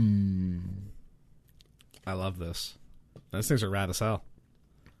 I love this. Those things are rad as hell.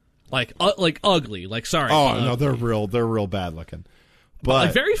 Like ugly. Like sorry. Oh no, they're real bad looking. But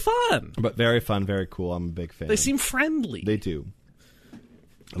like very fun. But very fun, very cool. I'm a big fan. They seem friendly. They do.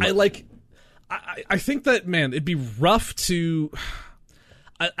 I think that, man, it'd be rough to.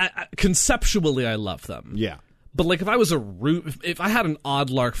 Conceptually, I love them. Yeah. But like, if I was if I had an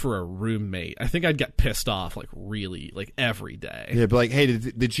Oddlark for a roommate, I think I'd get pissed off like really like every day. Yeah, but like, hey,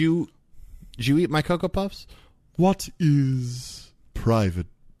 did you eat my Cocoa Puffs? What is private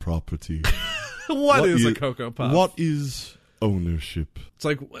property? what is a Cocoa Puff? What is ownership? It's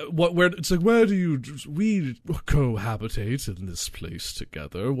like where do we cohabitate in this place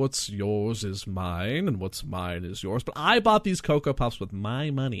together? What's yours is mine, and what's mine is yours. But I bought these Cocoa Puffs with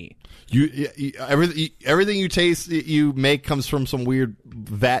my money. Everything you taste, you make comes from some weird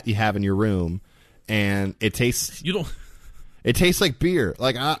vat you have in your room, and it tastes. You don't. It tastes like beer.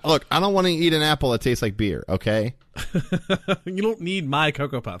 Like, look, I don't want to eat an apple that tastes like beer. Okay. You don't need my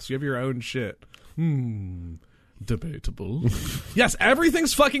Cocoa Puffs. You have your own shit. Debatable. Yes,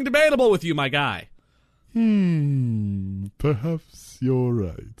 everything's fucking debatable with you, my guy. Perhaps you're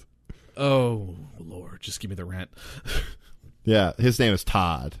right. Oh, Lord, just give me the rent. Yeah, his name is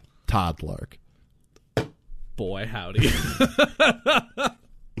Todd. Todd Lark. Boy, howdy.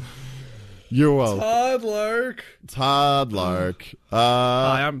 You're welcome. Todd Lark. Todd Lark.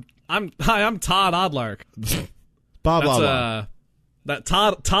 Hi, I'm Todd Oddlark. Blah blah blah. That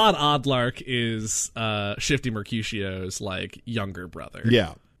Todd Oddlark is Shifty Mercutio's like younger brother.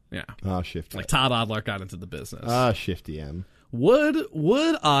 Yeah. Yeah. Shifty. Like Todd Oddlark got into the business. Shifty M. Would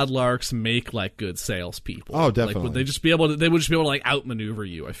Oddlarks make like good salespeople? Oh, definitely. Like, would they just be able to? They would just be able to like outmaneuver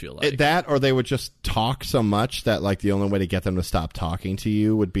you. I feel like That, or they would just talk so much that like the only way to get them to stop talking to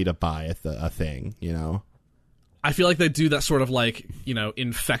you would be to buy a thing. You know. I feel like they do that sort of like, you know,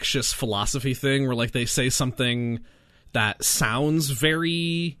 infectious philosophy thing where like they say something that sounds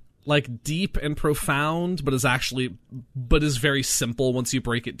very like deep and profound, but is very simple once you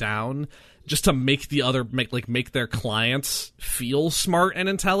break it down, just to make make their clients feel smart and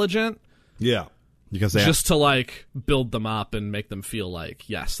intelligent. Yeah, because just to like build them up and make them feel like,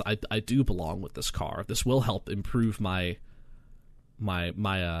 yes, I do belong with this car. This will help improve my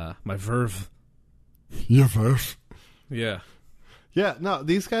verve. Your verve. Yeah. Yeah. No,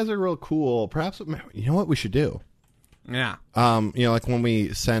 these guys are real cool. Perhaps you know what we should do. Yeah. You know, like when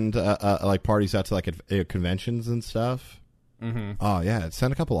we send like parties out to like conventions and stuff. Mm-hmm. Oh yeah,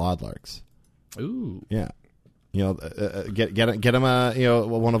 send a couple Oddlarks. Ooh. Yeah. You know, get them you know,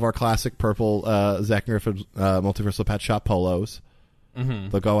 one of our classic purple Zach and Griffin Multiversal Pet Shop polos.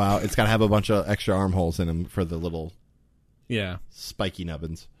 Mm-hmm. They'll go out. It's got to have a bunch of extra armholes in them for the little spiky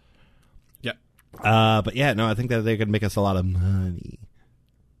nubbins. Yep. But yeah, no, I think that they could make us a lot of money.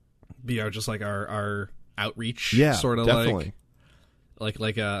 Be just like our outreach, sort of definitely.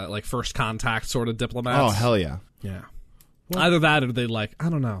 like first contact sort of diplomats. Oh hell yeah, yeah. Either that or they like, I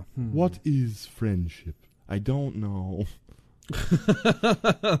don't know. What is friendship? I don't know.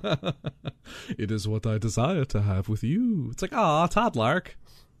 It is what I desire to have with you. It's like, aw, Todd Lark.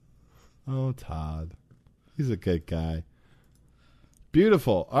 Oh, Todd, he's a good guy.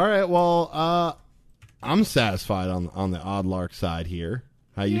 Beautiful. All right, well, I'm satisfied on the Oddlark side here.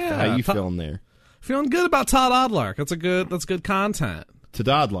 How you feeling there? Feeling good about Todd Oddlark. That's good content. To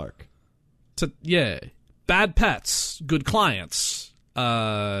Doddlark. Bad pets, good clients,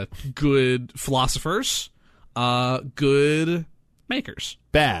 good philosophers, good makers.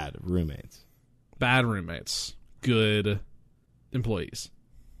 Bad roommates, good employees.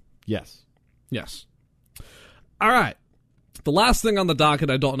 Yes. All right. The last thing on the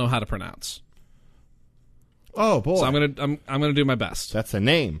docket I don't know how to pronounce. Oh boy. So I'm gonna do my best. That's a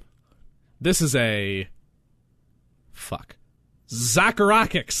name. This is a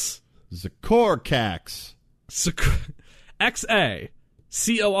Zakorakix. Zakorcax. Xacoroccax.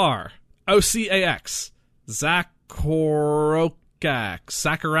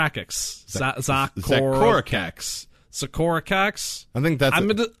 Zakorakix. I think that's I'm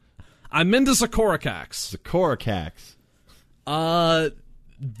into Zakorakix.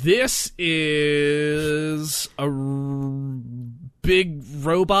 This is a big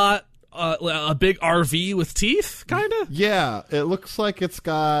robot, a big RV with teeth, kind of. Yeah, it looks like it's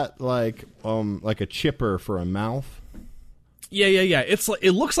got like a chipper for a mouth. Yeah.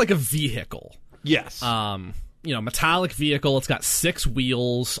 It looks like a vehicle. Yes. Metallic vehicle. It's got 6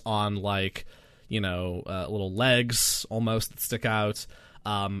 wheels on little legs almost that stick out.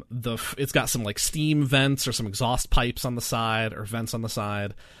 It's got some like steam vents or some exhaust pipes on the side or vents on the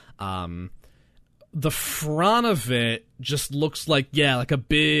side. The front of it just looks like a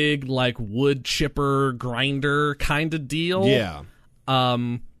big like wood chipper grinder kind of deal. Yeah.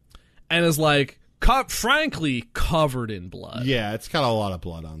 And is like frankly covered in blood. Yeah, it's got a lot of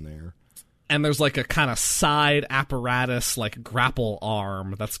blood on there. And there's like a kind of side apparatus, like grapple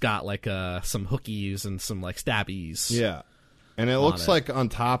arm that's got like some hookies and some like stabbies. Yeah. And it looks like on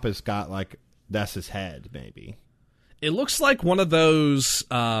top it's got like, that's his head, maybe. It looks like one of those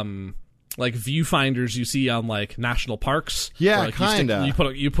like viewfinders you see on like national parks. Yeah, where, like, kinda.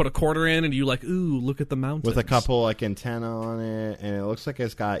 You put a quarter in and you like, ooh, look at the mountains. With a couple like antenna on it, and it looks like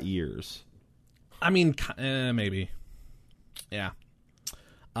it's got ears. I mean, maybe. Yeah.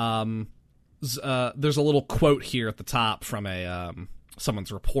 There's a little quote here at the top from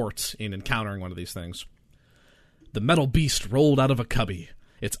someone's report in encountering one of these things. The metal beast rolled out of a cubby.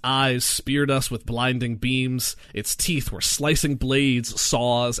 Its eyes speared us with blinding beams. Its teeth were slicing blades,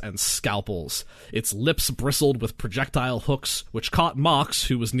 saws, and scalpels. Its lips bristled with projectile hooks, which caught Mox,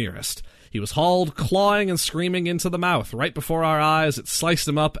 who was nearest. He was hauled, clawing and screaming into the mouth. Right before our eyes, it sliced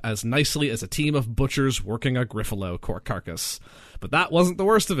him up as nicely as a team of butchers working a Griffalo carcass. But that wasn't the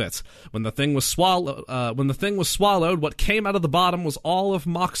worst of it. When the thing was swallowed, what came out of the bottom was all of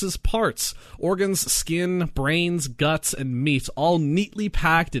Mox's parts: organs, skin, brains, guts, and meat, all neatly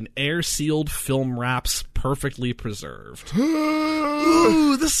packed in air-sealed film wraps, perfectly preserved.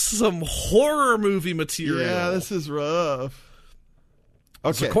 Ooh, this is some horror movie material. Yeah, this is rough.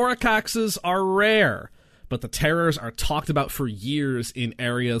 Okay. Zecorocaxes are rare, but the terrors are talked about for years in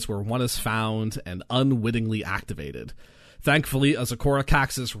areas where one is found and unwittingly activated. Thankfully, a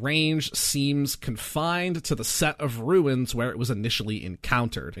Zecorocax's range seems confined to the set of ruins where it was initially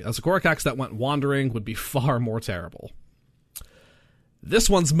encountered. A Zecorocax that went wandering would be far more terrible. This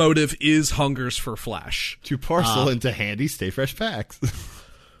one's motive is hungers for flesh. To parcel into handy Stay Fresh packs.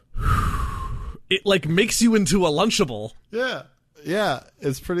 It, like, makes you into a Lunchable. Yeah. Yeah,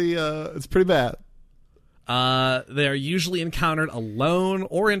 it's pretty bad. They are usually encountered alone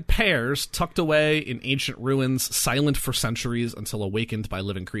or in pairs, tucked away in ancient ruins, silent for centuries until awakened by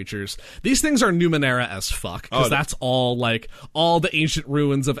living creatures. These things are Numenera as fuck, because that's all the ancient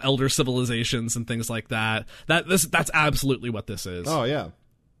ruins of elder civilizations and things like that. That's absolutely what this is. Oh yeah.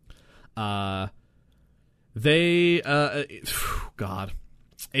 God.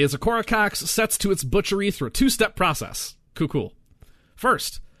 A Zecorocax sets to its butchery through a two-step process. Cool.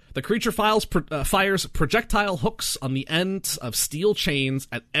 First, the creature fires projectile hooks on the ends of steel chains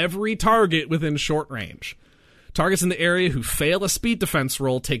at every target within short range. Targets in the area who fail a speed defense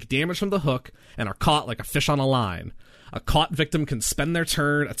roll take damage from the hook and are caught like a fish on a line. A caught victim can spend their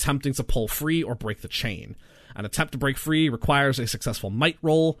turn attempting to pull free or break the chain. An attempt to break free requires a successful might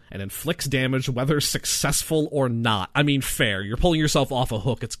roll and inflicts damage whether successful or not. I mean, fair. You're pulling yourself off a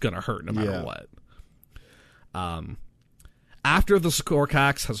hook, it's gonna hurt no matter what. After the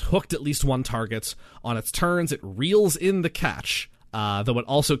Zecorocax has hooked at least one target, on its turns it reels in the catch, though it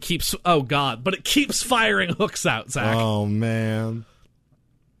also keeps... Oh, God, but it keeps firing hooks out, Zach. Oh, man.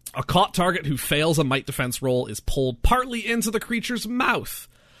 A caught target who fails a might defense roll is pulled partly into the creature's mouth.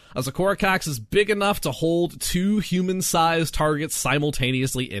 A Zecorocax is big enough to hold two human-sized targets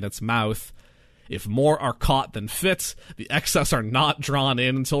simultaneously in its mouth. If more are caught than fit, the excess are not drawn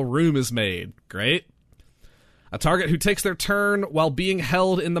in until room is made. Great. A target who takes their turn while being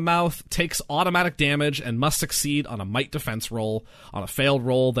held in the mouth takes automatic damage and must succeed on a might defense roll. On a failed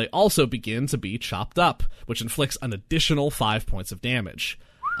roll, they also begin to be chopped up, which inflicts an additional 5 points of damage.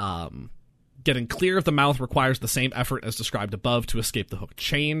 Getting clear of the mouth requires the same effort as described above to escape the hook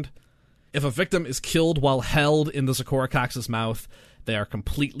chained. If a victim is killed while held in the Zecorocax's mouth, they are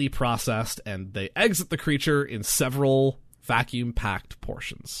completely processed and they exit the creature in several vacuum-packed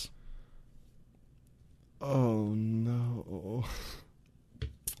portions. Oh, no.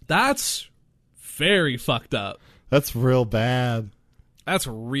 That's very fucked up. That's real bad. That's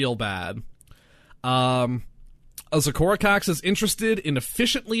real bad. A Zecorocax is interested in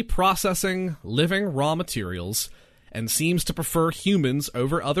efficiently processing living raw materials and seems to prefer humans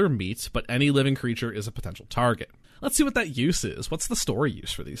over other meat, but any living creature is a potential target. Let's see what that use is. What's the story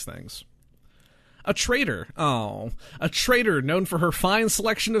use for these things? A trader. A trader known for her fine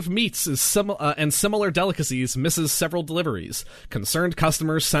selection of meats and similar delicacies misses several deliveries. Concerned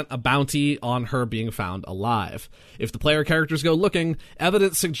customers sent a bounty on her being found alive. If the player characters go looking,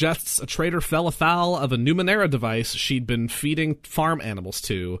 evidence suggests a trader fell afoul of a Numenera device she'd been feeding farm animals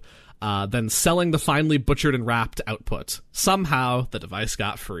to, then selling the finely butchered and wrapped output. Somehow, the device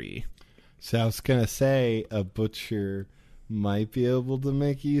got free. So I was going to say a butcher might be able to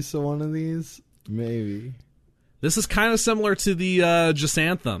make use of one of these. Maybe. This is kind of similar to the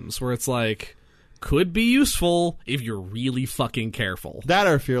Jasanthums, where it's like, could be useful if you're really fucking careful. That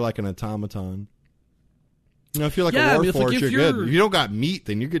or if you're like an automaton. You know, if you're like Yeah, a I mean, if, like, warforged, if you're you're- good. If you don't got meat,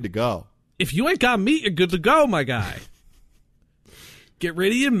 then you're good to go. If you ain't got meat, you're good to go, my guy. Get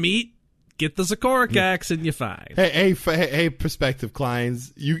rid of your meat, get the Zecoric axe, and you're fine. Hey, prospective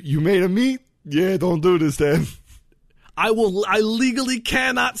clients, you made a meat? Yeah, don't do this then. I legally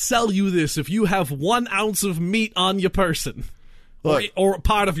cannot sell you this if you have 1 ounce of meat on your person. Look, Or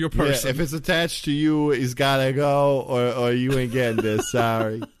part of your person. yeah, if it's attached to you, it's gotta go, or you ain't getting this.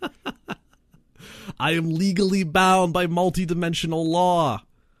 Sorry. I am legally bound by multidimensional law.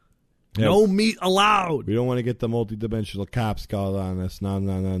 Yeah. No meat allowed. We don't want to get the multidimensional cops called on us. No.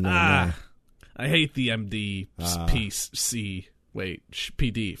 I hate the MD PC. Wait,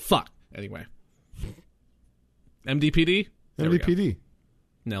 PD. Fuck. Anyway. MDPD? There we go. MDPD.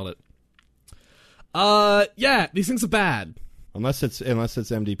 Nailed it. Yeah, these things are bad. Unless it's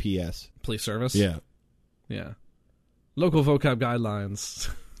MDPS. Police service? Yeah. Yeah. Local vocab guidelines.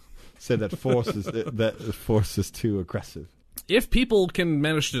 Said that force is too aggressive. If people can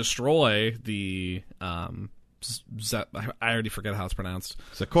manage to destroy the I already forget how it's pronounced.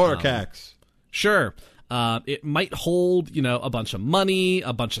 Zecoric axe. Sure. It might hold, a bunch of money,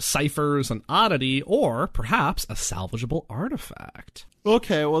 a bunch of ciphers, an oddity, or perhaps a salvageable artifact.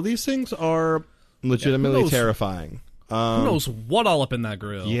 Okay, well these things are legitimately knows? terrifying. Who knows what all up in that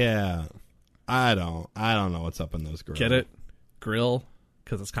grill? Yeah. I don't know what's up in those grills. Get it? Grill?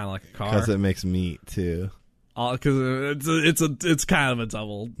 Because it's kind of like a car. Because it makes meat too. Because it's kind of a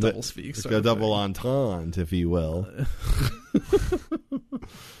double speak. It's sort a of double thing. entente, if you will.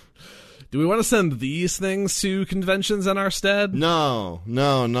 Do we want to send these things to conventions in our stead? No,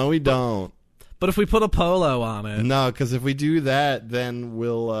 we don't. But if we put a polo on it, No, because if we do that, then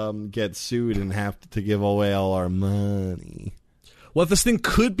we'll get sued and have to give away all our money. what this thing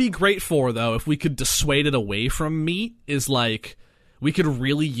could be great for, though, if we could dissuade it away from meat, is like we could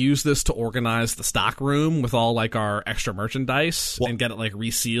really use this to organize the stock room with all like our extra merchandise and get it like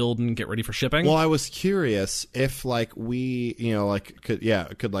resealed and get ready for shipping. Well, I was curious if like we,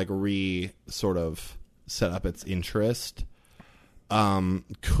 could like sort of set up its interest.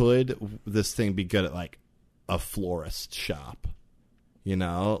 Could this thing be good at like a florist shop?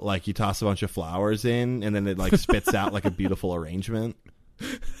 Like you toss a bunch of flowers in and then it like spits out like a beautiful arrangement.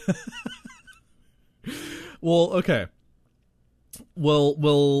 Well, okay.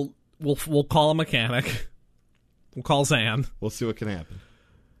 We'll call a mechanic. We'll call Zan. We'll see what can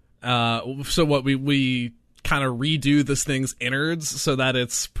happen. So what we kind of redo this thing's innards so that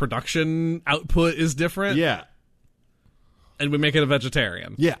its production output is different. Yeah. And we make it a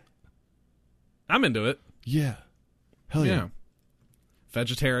vegetarian. Yeah. I'm into it. Yeah. Hell yeah.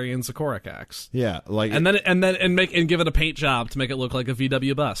 Vegetarian Zecoric axe. Yeah, like And then give it a paint job to make it look like a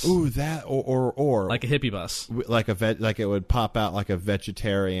VW bus. ooh, that or Like a hippie bus. like it would pop out like a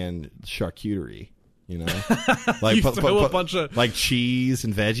vegetarian charcuterie, like You throw a bunch of- like cheese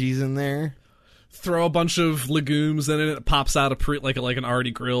and veggies in there. Throw a bunch of legumes in it, and it pops out like an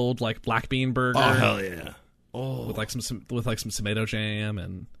already grilled like black bean burger. Oh hell yeah! With like some tomato jam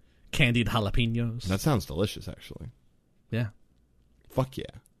and candied jalapenos. That sounds delicious, actually. Yeah. Fuck yeah!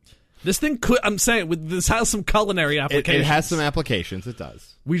 This thing could. I'm saying this has some culinary applications. It has some applications. It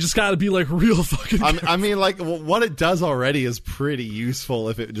does. We just got to be like real fucking. I mean, like what it does already is pretty useful.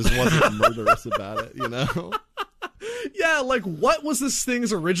 If it just wasn't murderous about it, Yeah, like what was this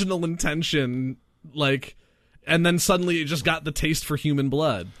thing's original intention? Like, and then suddenly it just got the taste for human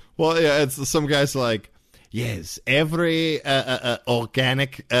blood. Well, yeah, it's some guys like, yes, every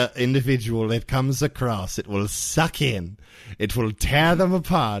organic individual that comes across, it will suck in, it will tear them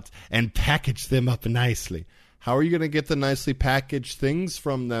apart, and package them up nicely. How are you going to get the nicely packaged things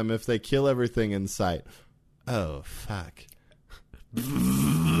from them if they kill everything in sight? Oh, fuck.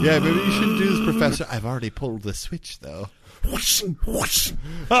 Yeah, maybe you shouldn't do this, Professor. I've already pulled the switch, though.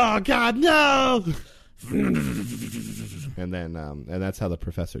 Oh, God, no! And then, and that's how the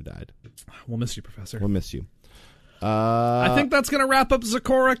professor died. We'll miss you, Professor. We'll miss you. I think that's going to wrap up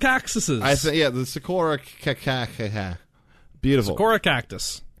Zecoric cactuses. I think, yeah, the Zecoric beautiful. Zecoric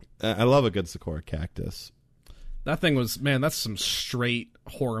cactus. I love a good Zecoric cactus. That thing was, man, that's some straight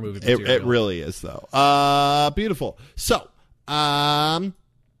horror movie It material. really is, though. Beautiful. So, I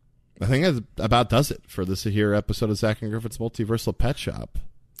think that about does it for this here episode of Zach and Griffith's Multiversal Pet Shop.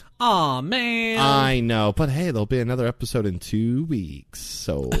 Aw, man. I know, but hey, there'll be another episode in 2 weeks,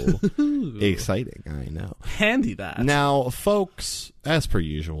 so exciting, I know. Handy that. Now, folks, as per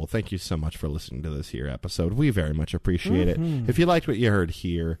usual, thank you so much for listening to this here episode. We very much appreciate it. If you liked what you heard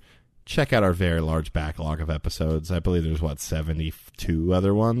here, check out our very large backlog of episodes. I believe there's, 72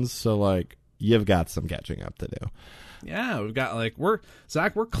 other ones, so, you've got some catching up to do. Yeah, we've got, we're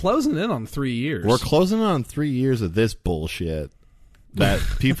closing in on 3 years. We're closing in on 3 years of this bullshit that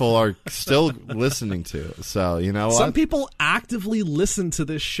people are still listening to. So, you know what? Some people actively listen to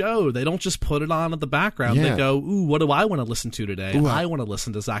this show. They don't just put it on in the background. Yeah. They go, ooh, what do I want to listen to today? Ooh, I want to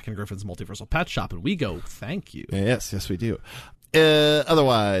listen to Zach and Griffin's Multiversal Pet Shop. And we go, thank you. Yes, we do.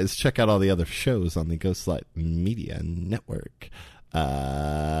 Otherwise, check out all the other shows on the Ghostlight Media Network.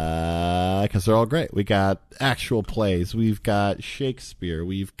 Because they're all great. We got actual plays. We've got Shakespeare.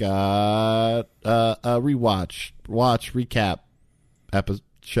 We've got a recap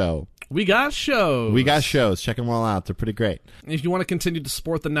show. We got shows. Check them all out. They're pretty great. If you want to continue to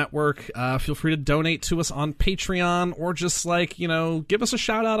support the network, feel free to donate to us on Patreon, or just give us a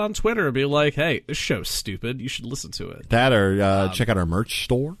shout out on Twitter and be like, hey, this show's stupid. You should listen to it. That or check out our merch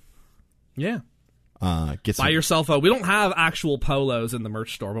store. Yeah. Buy yourself we don't have actual polos in the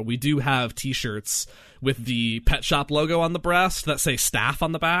merch store, but we do have t-shirts with the pet shop logo on the breast that say staff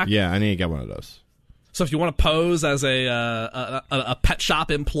on the back. Yeah, I need to get one of those. So if you want to pose as a pet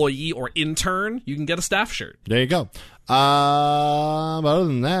shop employee or intern, you can get a staff shirt. There you go. But other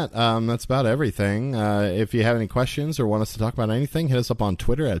than that, that's about everything. If you have any questions or want us to talk about anything, hit us up on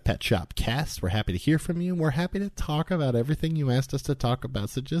Twitter at PetShopCast. We're happy to hear from you. We're happy to talk about everything you asked us to talk about,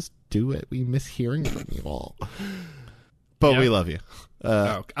 so just do it. We miss hearing from you all. But we love you.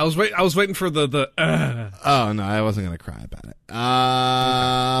 I was waiting for the Oh, no, I wasn't going to cry about it.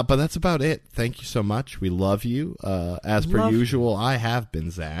 But that's about it. Thank you so much. We love you. As per usual, I have been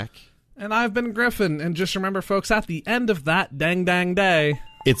Zach. And I've been Griffin. And just remember, folks, at the end of that dang day,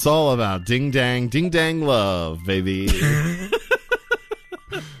 it's all about ding dang love, baby.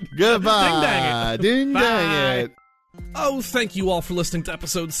 Goodbye. Ding dang it. Oh, thank you all for listening to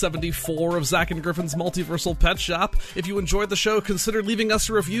episode 74 of Zach and Griffin's Multiversal Pet Shop. If you enjoyed the show, consider leaving us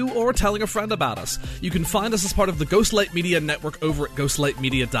a review or telling a friend about us. You can find us as part of the Ghostlight Media Network over at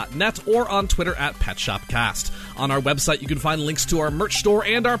ghostlightmedia.net or on Twitter at PetShopCast. On our website, you can find links to our merch store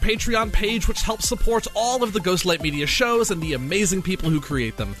and our Patreon page, which helps support all of the Ghostlight Media shows and the amazing people who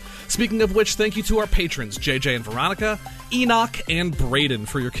create them. Speaking of which, thank you to our patrons, JJ and Veronica, Enoch, and Braden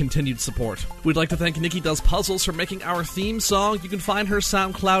for your continued support. We'd like to thank Nikki Does Puzzles for making our theme song. You can find her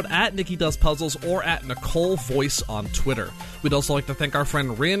SoundCloud at Nikki Does Puzzles or at Nicole Voice on Twitter. We'd also like to thank our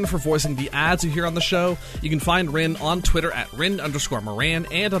friend Rin for voicing the ads you hear on the show. You can find Rin on Twitter at Rin_Moran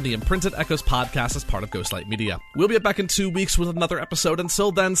and on the Imprinted Echoes podcast as part of Ghostlight Media. We'll be back in 2 weeks with another episode.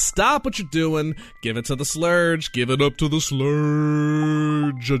 Until then, stop what you're doing. Give it to the slurge. Give it up to the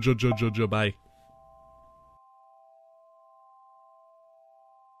slurge. Bye.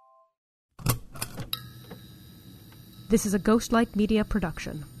 This is a Ghostlight Media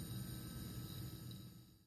production.